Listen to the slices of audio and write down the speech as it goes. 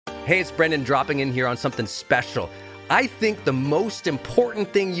Hey, it's Brendan dropping in here on something special. I think the most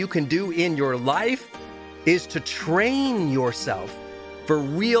important thing you can do in your life is to train yourself for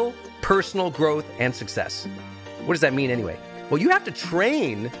real personal growth and success. What does that mean anyway? Well, you have to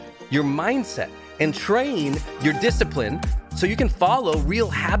train your mindset and train your discipline so you can follow real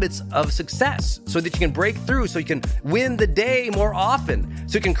habits of success, so that you can break through, so you can win the day more often,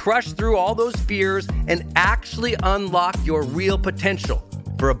 so you can crush through all those fears and actually unlock your real potential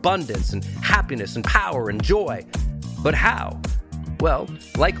for abundance and happiness and power and joy. But how? Well,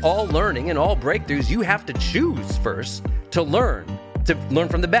 like all learning and all breakthroughs, you have to choose first to learn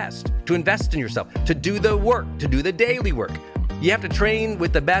from the best, to invest in yourself, to do the work, to do the daily work. You have to train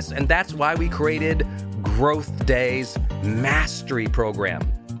with the best, and that's why we created Growth Day's Mastery Program.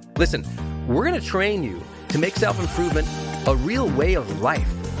 Listen, we're going to train you to make self-improvement a real way of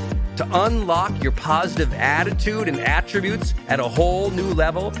life, to unlock your positive attitude and attributes at a whole new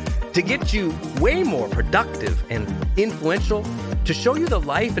level, to get you way more productive and influential, to show you the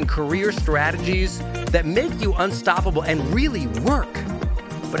life and career strategies that make you unstoppable and really work.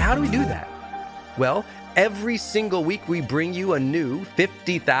 But how do we do that? Well, every single week we bring you a new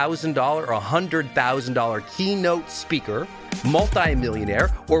 $50,000 or $100,000 keynote speaker, multimillionaire,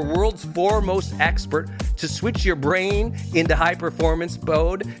 or world's foremost expert to switch your brain into high performance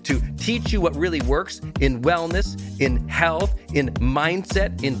mode, to teach you what really works in wellness, in health, in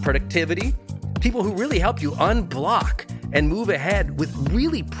mindset, in productivity. People who really help you unblock and move ahead with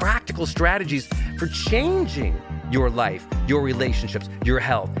really practical strategies for changing your life, your relationships, your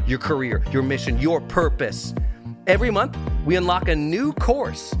health, your career, your mission, your purpose. Every month, we unlock a new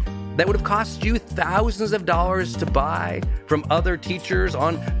course that would have cost you thousands of dollars to buy from other teachers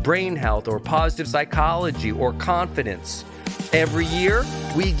on brain health or positive psychology or confidence. Every year,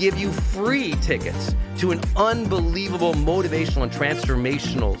 we give you free tickets to an unbelievable motivational and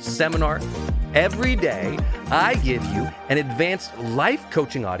transformational seminar. Every day, I give you an advanced life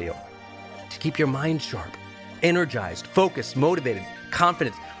coaching audio to keep your mind sharp, energized, focused, motivated,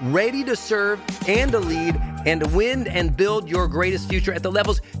 confident, ready to serve and to lead and to win and build your greatest future at the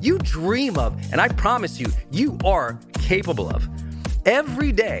levels you dream of. And I promise you, you are capable of.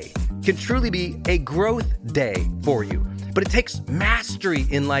 Every day can truly be a growth day for you. But it takes mastery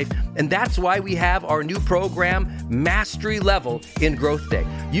in life, and that's why we have our new program, Mastery Level in Growth Day.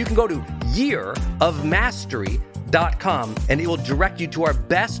 You can go to yearofmastery.com, and it will direct you to our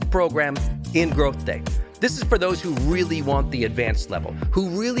best program in Growth Day. This is for those who really want the advanced level, who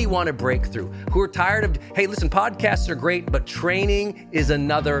really want to break through, who are tired of, hey, listen, podcasts are great, but training is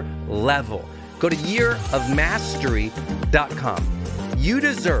another level. Go to yearofmastery.com. You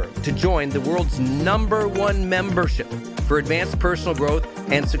deserve to join the world's #1 membership for advanced personal growth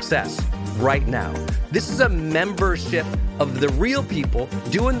and success right now. This is a membership of the real people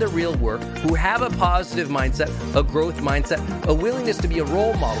doing the real work, who have a positive mindset, a growth mindset, a willingness to be a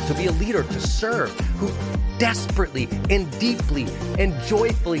role model, to be a leader, to serve, who desperately and deeply and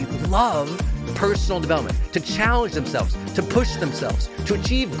joyfully love personal development, to challenge themselves, to push themselves, to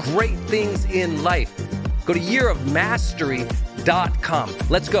achieve great things in life. Go to yearofmastery.com.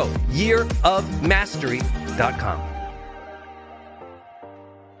 Let's go. yearofmastery.com.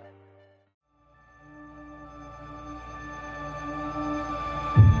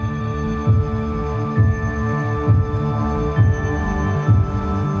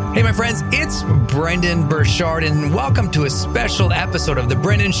 Hey, my friends, it's Brendan Burchard, and welcome to a special episode of The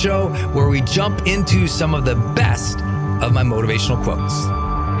Brendan Show, where we jump into some of the best of my motivational quotes.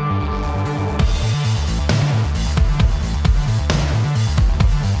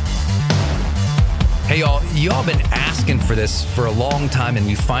 Hey, y'all been asking for this for a long time, and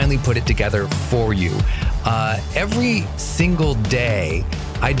we finally put it together for you. Every single day,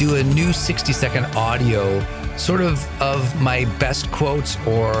 I do a new 60-second audio sort of my best quotes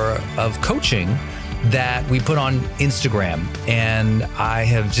or of coaching that we put on Instagram. And I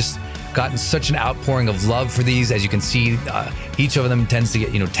have just gotten such an outpouring of love for these. As you can see, each of them tends to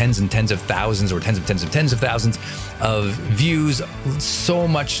get, tens and tens of thousands or tens of thousands of views. So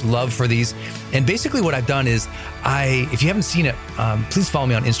much love for these. And basically what I've done is if you haven't seen it, please follow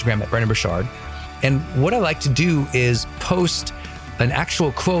me on Instagram at Brendan Burchard. And what I like to do is post an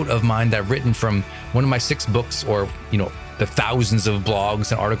actual quote of mine that I've written from one of my 6 books, or, the thousands of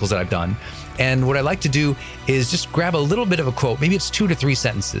blogs and articles that I've done. And what I like to do is just grab a little bit of a quote. Maybe it's 2 to 3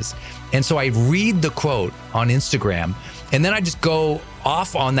 sentences. And so I read the quote on Instagram, and then I just go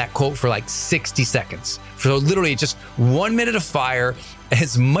off on that quote for like 60 seconds. So literally just 1 minute of fire,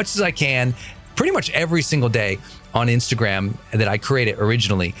 as much as I can, pretty much every single day. on Instagram that I created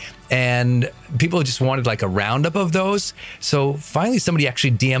originally. And people just wanted like a roundup of those. So finally, somebody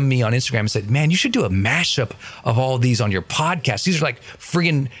actually DM'd me on Instagram and said, man, you should do a mashup of all of these on your podcast. These are like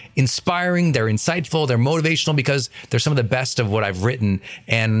friggin' inspiring. They're insightful. They're motivational because they're some of the best of what I've written.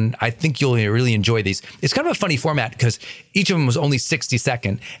 And I think you'll really enjoy these. It's kind of a funny format because each of them was only 60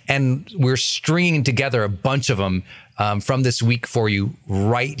 seconds. And we're stringing together a bunch of them from this week for you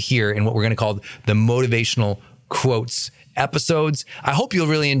right here in what we're going to call the Motivational Quotes episodes. I hope you'll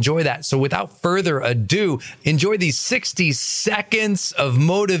really enjoy that. So without further ado, enjoy these 60 seconds of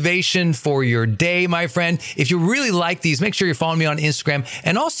motivation for your day, my friend. If you really like these, make sure you're following me on Instagram.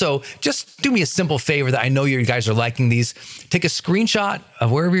 And also, just do me a simple favor that I know you guys are liking these. Take a screenshot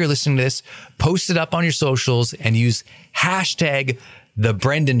of wherever you're listening to this, post it up on your socials, and use hashtag The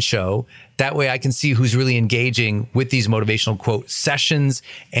Brendan Show. That way I can see who's really engaging with these motivational quote sessions.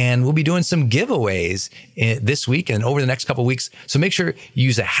 And we'll be doing some giveaways this week and over the next couple of weeks. So make sure you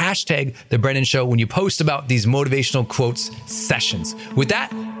use a hashtag The Brendan Show when you post about these motivational quotes sessions. With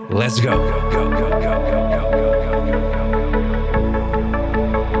that, let's go.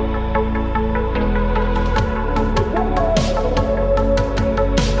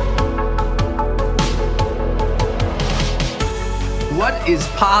 What is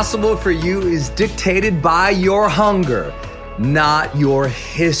possible for you is dictated by your hunger, not your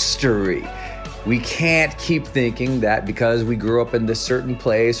history. We can't keep thinking that because we grew up in this certain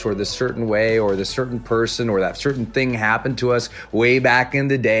place or this certain way or this certain person or that certain thing happened to us way back in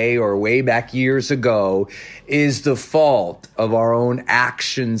the day or way back years ago is the fault of our own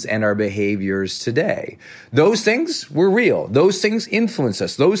actions and our behaviors today. Those things were real. Those things influenced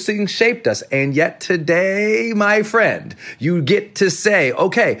us. Those things shaped us. And yet today, my friend, you get to say,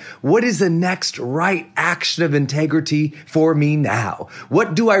 okay, what is the next right action of integrity for me now?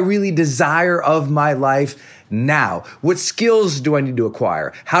 What do I really desire of my life now? What skills do I need to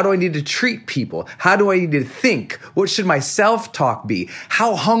acquire? How do I need to treat people? How do I need to think? What should my self-talk be?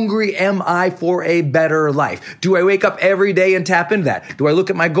 How hungry am I for a better life? Do I wake up every day and tap into that? Do I look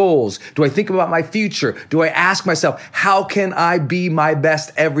at my goals? Do I think about my future? Do I ask myself, how can I be my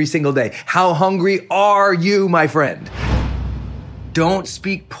best every single day? How hungry are you, my friend? Don't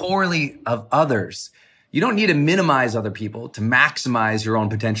speak poorly of others. You don't need to minimize other people to maximize your own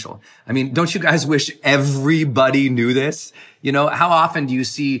potential. I mean, don't you guys wish everybody knew this? You know, how often do you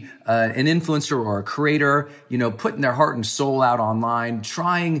see an influencer or a creator, putting their heart and soul out online,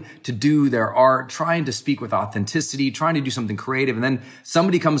 trying to do their art, trying to speak with authenticity, trying to do something creative, and then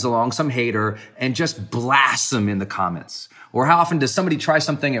somebody comes along, some hater, and just blasts them in the comments? Or how often does somebody try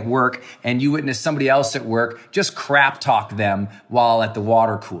something at work and you witness somebody else at work just crap talk them while at the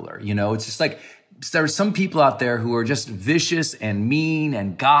water cooler? It's just like, there are some people out there who are just vicious and mean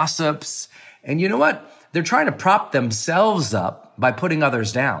and gossips. And you know what? They're trying to prop themselves up by putting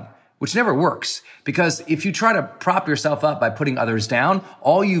others down, which never works. Because if you try to prop yourself up by putting others down,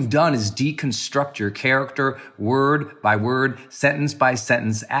 all you've done is deconstruct your character word by word, sentence by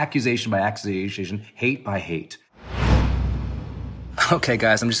sentence, accusation by accusation, hate by hate. Okay,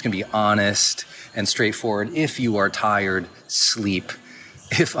 guys, I'm just going to be honest and straightforward. If you are tired, sleep.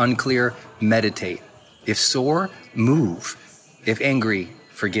 If unclear, meditate. If sore, move. If angry,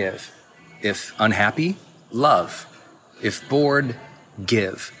 forgive. If unhappy, love. If bored,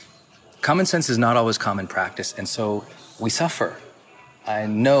 give. Common sense is not always common practice, and so we suffer. I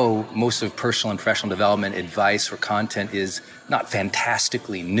know most of personal and professional development advice or content is not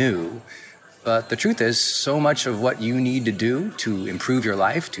fantastically new, but the truth is, so much of what you need to do to improve your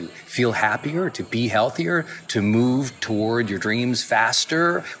life, to feel happier, to be healthier, to move toward your dreams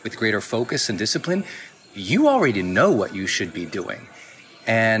faster with greater focus and discipline, you already know what you should be doing.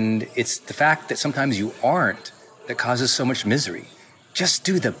 And it's the fact that sometimes you aren't that causes so much misery. Just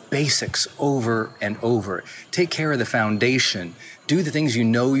do the basics over and over. Take care of the foundation. Do the things you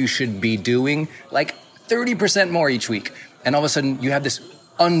know you should be doing, like 30% more each week. And all of a sudden, you have this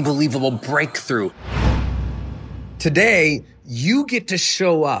unbelievable breakthrough. Today, you get to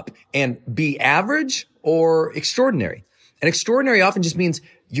show up and be average or extraordinary. And extraordinary often just means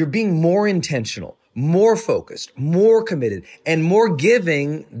you're being more intentional, more focused, more committed, and more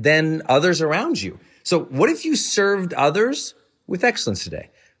giving than others around you. So what if you served others with excellence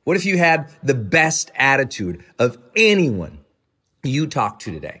today? What if you had the best attitude of anyone you talked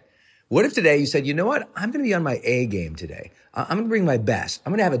to today? What if today you said, you know what? I'm going to be on my A game today. I'm going to bring my best.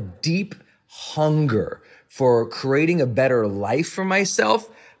 I'm going to have a deep hunger for creating a better life for myself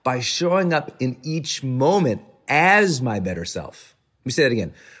by showing up in each moment as my better self. Let me say that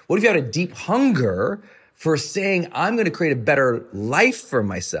again. What if you had a deep hunger for saying, I'm going to create a better life for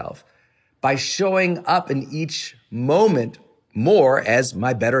myself by showing up in each moment more as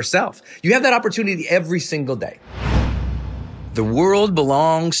my better self. You have that opportunity every single day. The world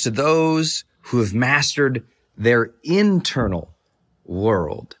belongs to those who have mastered their internal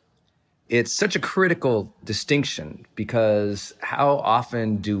world. It's such a critical distinction because how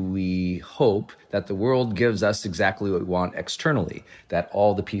often do we hope that the world gives us exactly what we want externally, that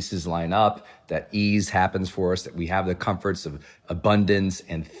all the pieces line up, that ease happens for us, that we have the comforts of abundance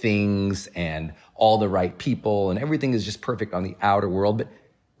and things and all the right people and everything is just perfect on the outer world. But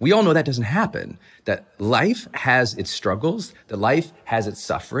we all know that doesn't happen, that life has its struggles, that life has its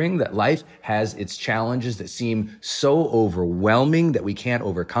suffering, that life has its challenges that seem so overwhelming that we can't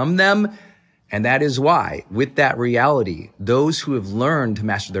overcome them. And that is why, with that reality, those who have learned to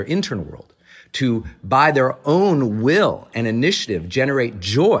master their internal world, to by their own will and initiative generate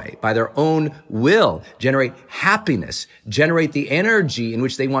joy, by their own will generate happiness, generate the energy in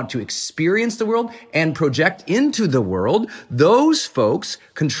which they want to experience the world and project into the world, those folks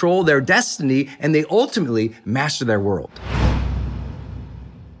control their destiny and they ultimately master their world.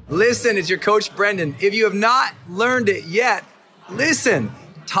 Listen, it's your coach, Brendan. If you have not learned it yet, listen,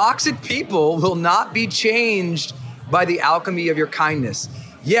 toxic people will not be changed by the alchemy of your kindness.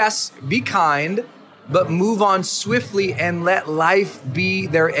 Yes, be kind, but move on swiftly and let life be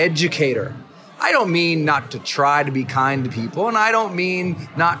their educator. I don't mean not to try to be kind to people, and I don't mean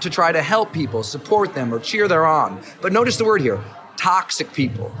not to try to help people, support them, or cheer them on. But notice the word here, toxic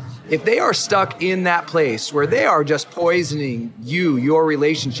people. If they are stuck in that place where they are just poisoning you, your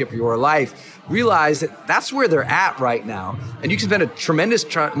relationship, your life, realize that that's where they're at right now. And you can spend a tremendous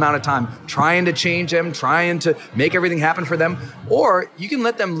amount of time trying to change them, trying to make everything happen for them, or you can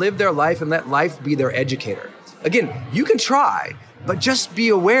let them live their life and let life be their educator. Again, you can try, but just be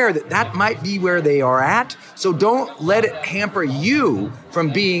aware that that might be where they are at. So don't let it hamper you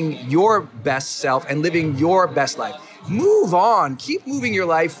from being your best self and living your best life. Move on, keep moving your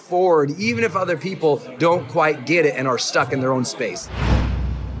life forward, even if other people don't quite get it and are stuck in their own space.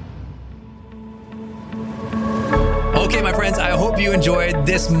 Okay, my friends, I hope you enjoyed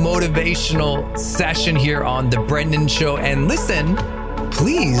this motivational session here on The Brendan Show. And listen,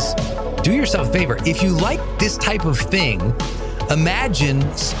 please do yourself a favor. If you like this type of thing, imagine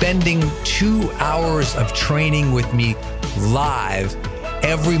spending 2 hours of training with me live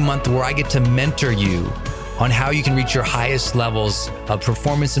every month where I get to mentor you on how you can reach your highest levels of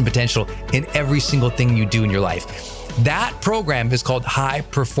performance and potential in every single thing you do in your life. That program is called High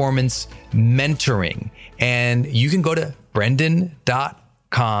Performance Mentoring. And you can go to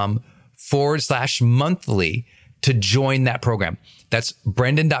brendan.com/monthly to join that program. That's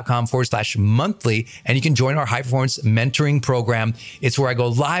brendan.com/monthly. And you can join our high performance mentoring program. It's where I go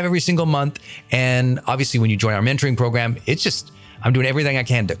live every single month. And obviously when you join our mentoring program, it's just, I'm doing everything I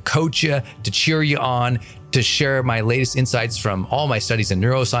can to coach you, to cheer you on, to share my latest insights from all my studies in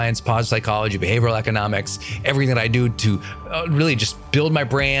neuroscience, positive psychology, behavioral economics, everything that I do to really just build my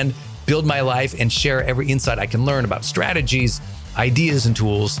brand, build my life, and share every insight I can learn about strategies, ideas, and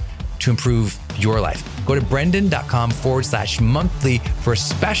tools to improve your life. Go to brendan.com/monthly for a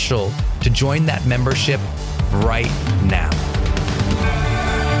special to join that membership right now.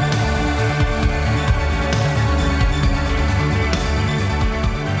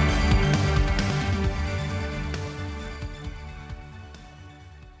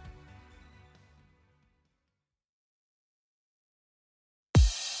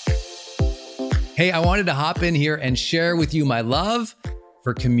 Hey, I wanted to hop in here and share with you my love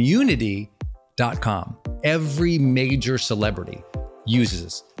for community.com. Every major celebrity uses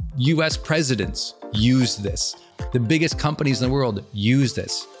this. US presidents use this. The biggest companies in the world use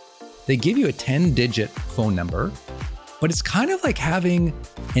this. They give you a 10-digit phone number, but it's kind of like having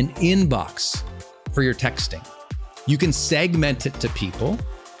an inbox for your texting. You can segment it to people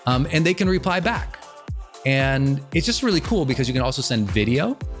and they can reply back. And it's just really cool because you can also send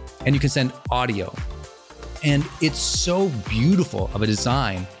video and you can send audio. And it's so beautiful of a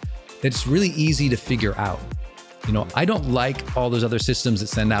design that it's really easy to figure out. You know, I don't like all those other systems that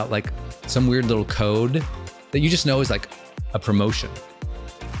send out like some weird little code that you just know is like a promotion.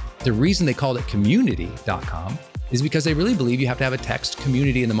 The reason they called it community.com is because they really believe you have to have a text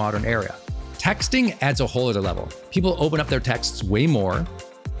community in the modern era. Texting adds a whole other level. People open up their texts way more.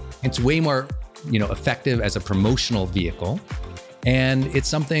 It's way more, effective as a promotional vehicle. And it's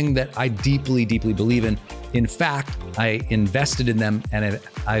something that I deeply, deeply believe in. In fact, I invested in them and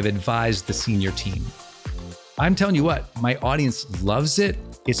I've advised the senior team. I'm telling you what, my audience loves it.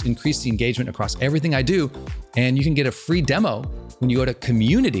 It's increased the engagement across everything I do. And you can get a free demo when you go to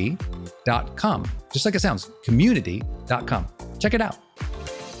community.com. Just like it sounds, community.com. Check it out.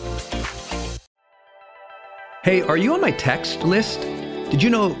 Hey, are you on my text list? Did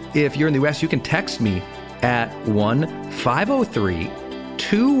you know if you're in the US, you can text me at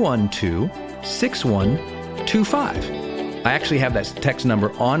 1-503-212-6125. I actually have that text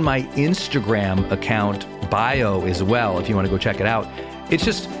number on my Instagram account bio as well, if you want to go check it out. It's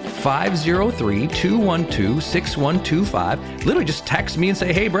just 503-212-6125. Literally just text me and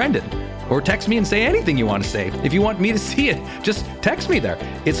say, hey, Brendan. Or text me and say anything you want to say. If you want me to see it, just text me there.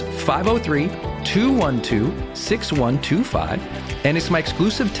 It's 503-212-6125. And it's my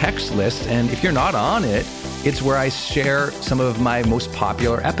exclusive text list. And if you're not on it, it's where I share some of my most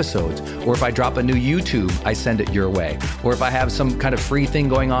popular episodes. Or if I drop a new YouTube, I send it your way. Or if I have some kind of free thing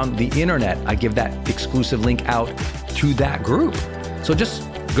going on the internet, I give that exclusive link out to that group. So just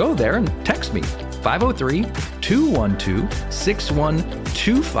go there and text me,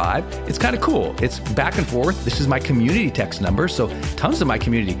 503-212-6125. It's kind of cool. It's back and forth. This is my community text number. So tons of my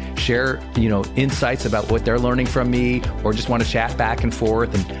community share, insights about what they're learning from me, or just want to chat back and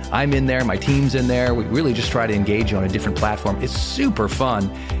forth. And I'm in there, my team's in there. We really just try to engage you on a different platform. It's super fun.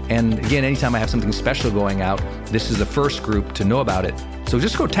 And again, anytime I have something special going out, this is the first group to know about it. So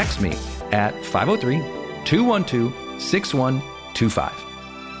just go text me at 503-212-6125.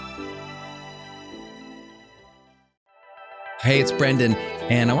 Hey, it's Brendan,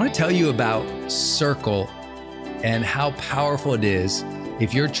 and I want to tell you about Circle and how powerful it is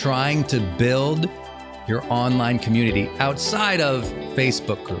if you're trying to build your online community outside of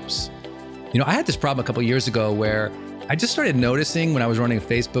Facebook groups. I had this problem a couple years ago where I just started noticing when I was running a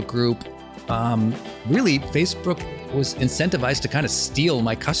Facebook group, really Facebook was incentivized to kind of steal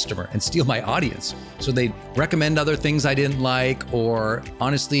my customer and steal my audience. So they'd recommend other things I didn't like, or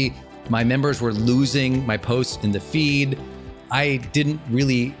honestly, my members were losing my posts in the feed. I didn't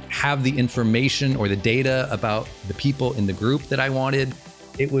really have the information or the data about the people in the group that I wanted.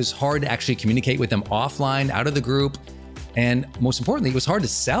 It was hard to actually communicate with them offline, out of the group. And most importantly, it was hard to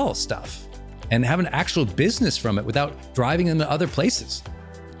sell stuff and have an actual business from it without driving them to other places.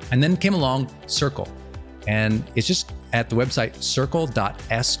 And then came along Circle. And it's just at the website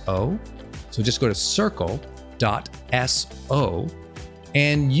circle.so. So just go to circle.so.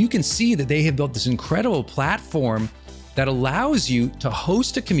 And you can see that they have built this incredible platform that allows you to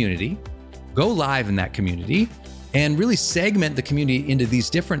host a community, go live in that community, and really segment the community into these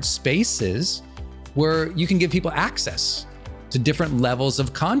different spaces where you can give people access to different levels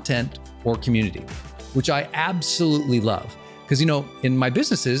of content or community, which I absolutely love. Because, in my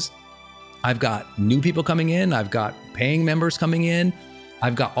businesses, I've got new people coming in, I've got paying members coming in,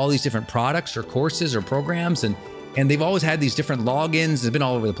 I've got all these different products or courses or programs, and they've always had these different logins. They've been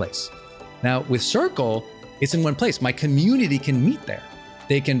all over the place. Now with Circle, it's in one place. My community can meet there.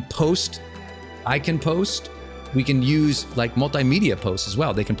 They can post, I can post. We can use like multimedia posts as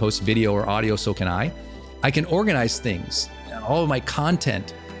well. They can post video or audio, so can I. I can organize things, all of my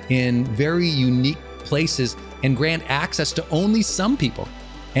content in very unique places and grant access to only some people.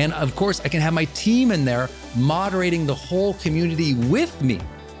 And of course, I can have my team in there moderating the whole community with me.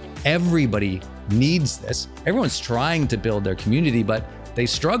 Everybody needs this. Everyone's trying to build their community, but they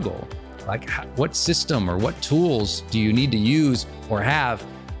struggle. Like, what system or what tools do you need to use or have?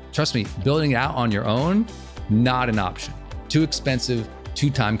 Trust me, building it out on your own, not an option. Too expensive,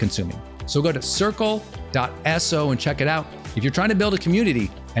 too time consuming. So go to circle.so and check it out. If you're trying to build a community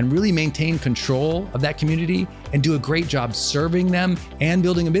and really maintain control of that community and do a great job serving them and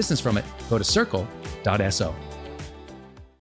building a business from it, go to circle.so.